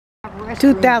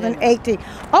restrooms. 2018.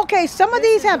 Okay, some of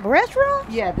these have restrooms?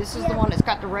 Yeah, this is the one that's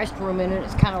got the restroom in it.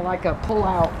 It's kind of like a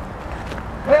pull-out.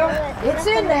 Well, it's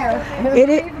in there.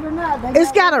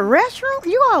 It's got a restroom?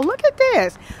 You all, look at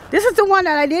this. This is the one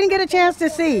that I didn't get a chance to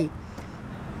see.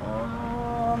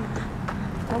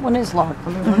 That one is locked.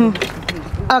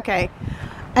 Okay.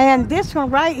 And this one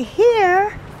right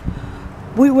here,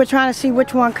 we were trying to see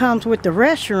which one comes with the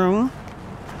restroom.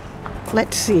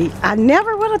 Let's see. I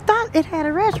never would have thought it had a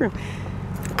restroom.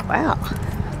 Wow.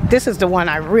 This is the one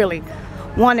I really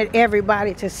wanted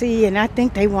everybody to see, and I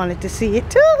think they wanted to see it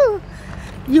too.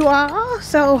 You all.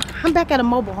 So I'm back at a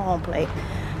mobile home place.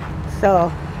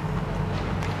 So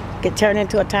it could turn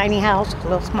into a tiny house, a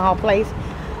little small place.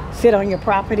 Sit on your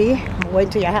property, wait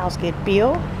until your house gets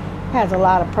built. Has a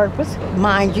lot of purpose.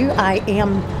 Mind you, I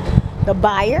am the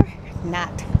buyer,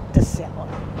 not the seller.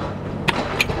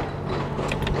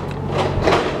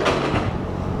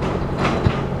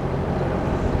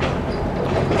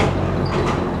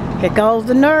 Here goes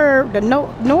the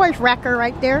noise wrecker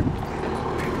right there.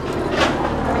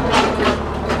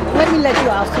 Let me let you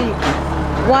all see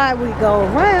why we go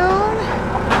around.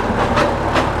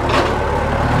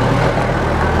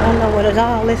 I don't know what is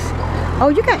all this. Oh,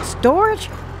 you got storage?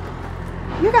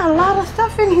 You got a lot of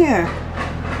stuff in here.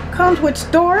 Comes with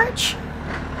storage.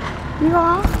 You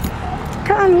all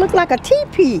kind of look like a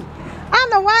teepee. I don't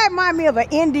know why it reminds me of an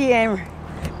Indian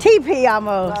teepee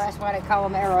almost. Well, that's why they call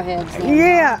them arrowheads. Then,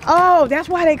 yeah. Oh, that's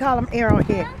why they call them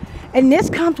arrowhead. And this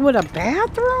comes with a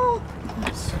bathroom?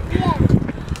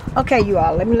 Okay, you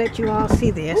all. Let me let you all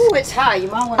see this. Ooh, it's high. You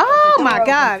might want to oh my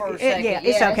God. Yeah,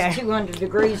 it's okay. It's 200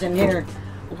 degrees in here.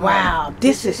 Wow.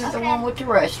 This is the one with the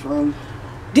restroom.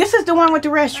 This is the one with the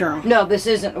restroom. No, this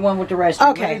isn't the one with the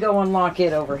restroom. Okay. Let me go unlock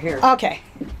it over here. Okay.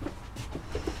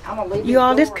 I'm gonna leave you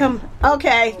all just come.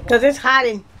 Okay, because it's hot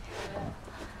in.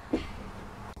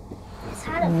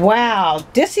 Wow.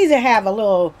 This either have a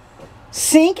little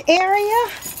sink area.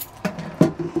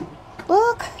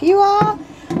 Look, you all.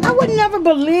 I would never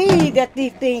believe that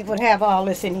these things would have all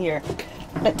this in here.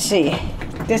 Let's see.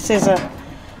 This is a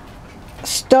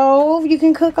stove you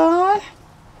can cook on.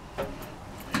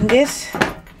 This,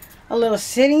 a little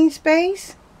sitting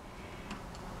space.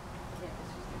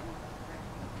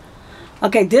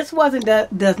 Okay, this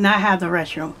does not have the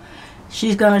restroom.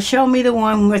 She's gonna show me the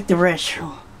one with the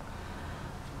restroom.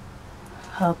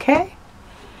 Okay.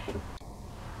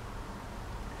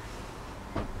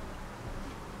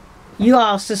 You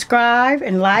all subscribe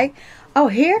and like. Oh,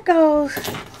 here goes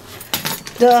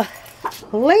the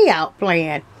layout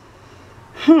plan.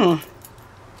 The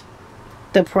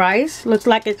price looks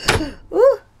like it's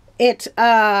it's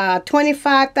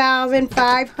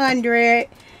 $25,500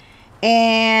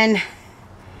 and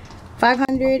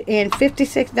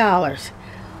 $556.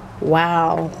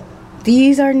 Wow,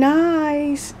 these are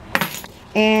nice.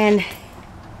 And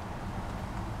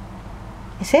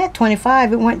it said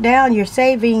 25. It went down. You're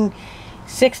saving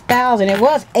 $6,000. It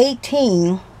was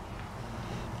 $18,999.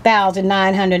 I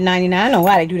don't know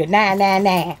why they do the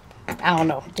 999. I don't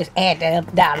know. Just add the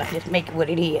dollar. Just make it what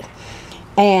it is.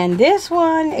 And this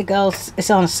one, it's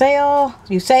on sale.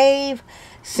 You save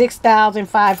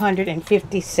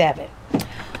 $6,557.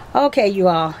 Okay, you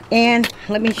all. And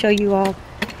let me show you all.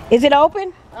 Is it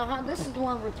open? This is the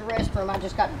one with the restroom. I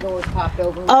just got the doors popped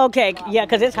open. Okay, yeah,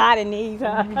 because it's hot in these.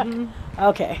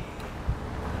 Okay.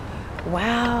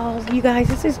 Wow, you guys,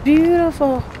 this is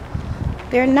beautiful.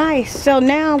 They're nice. So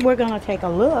now we're going to take a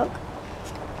look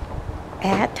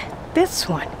at this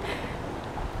one.